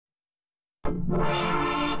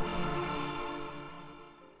Alright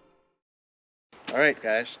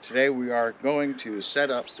guys, today we are going to set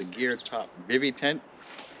up the GeerTop Bivy tent.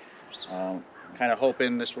 Kind of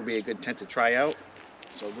hoping this will be a good tent to try out.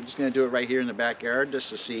 So we're just going to do it right here in the backyard just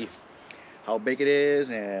to see how big it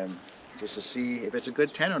is and just to see if it's a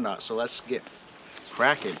good tent or not. So let's get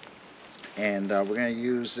cracking. And we're going to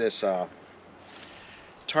use this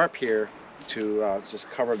tarp here to just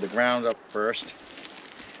cover the ground up first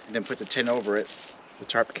and then put the tent over it. The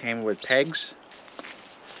tarp came with pegs.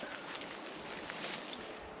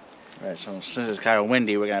 Alright, so since it's kind of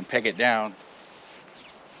windy, we're going to peg it down.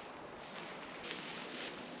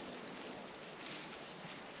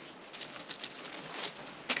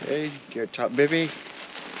 Okay, GeerTop Bivy.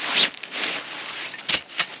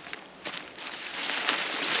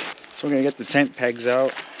 So we're going to get the tent pegs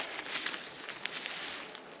out.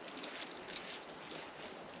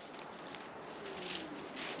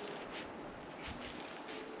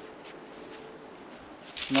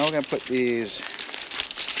 Now we're going to put these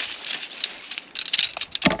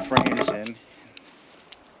frames in.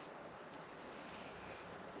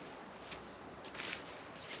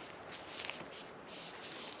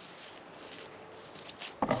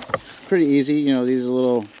 Pretty easy, you know, these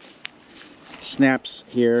little snaps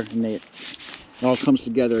here, and it all comes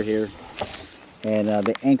together here, and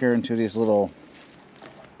they anchor into these little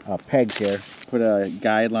pegs here. Put a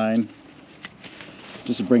guideline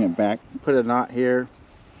just to bring it back. Put a knot here,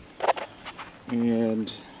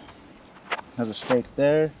 and another stake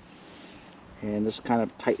there, and this kind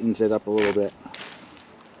of tightens it up a little bit.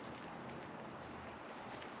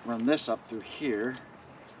 Run this up through here,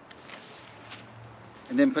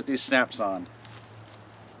 and then put these snaps on.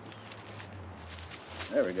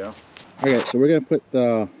 There we go. Okay, so we're going to put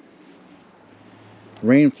the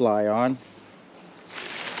rain fly on.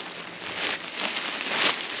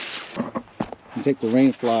 And take the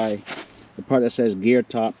rain fly, the part that says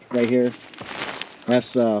GeerTop right here.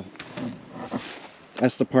 That's the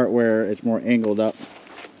part where it's more angled up.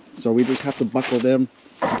 So we just have to buckle them.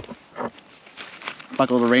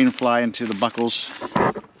 Buckle the rain fly into the buckles.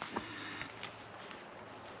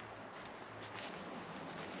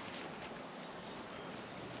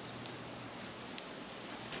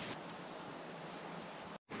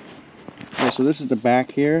 So this is the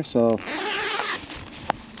back here, so I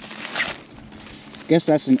guess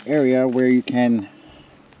that's an area where you can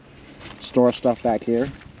store stuff back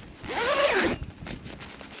here.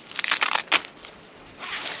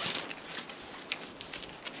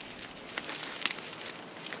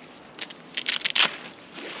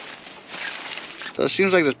 So it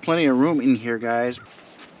seems like there's plenty of room in here, guys.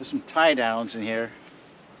 There's some tie downs in here.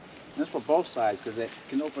 And that's for both sides because it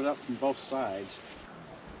can open up from both sides.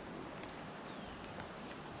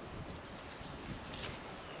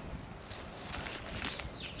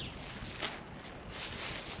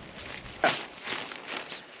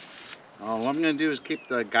 What I'm going to do is keep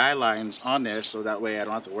the guidelines on there so that way I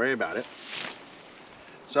don't have to worry about it.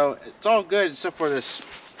 So it's all good except for this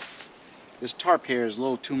tarp here is a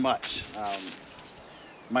little too much.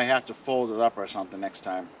 Might have to fold it up or something next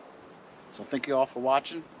time. So thank you all for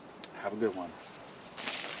watching. Have a good one.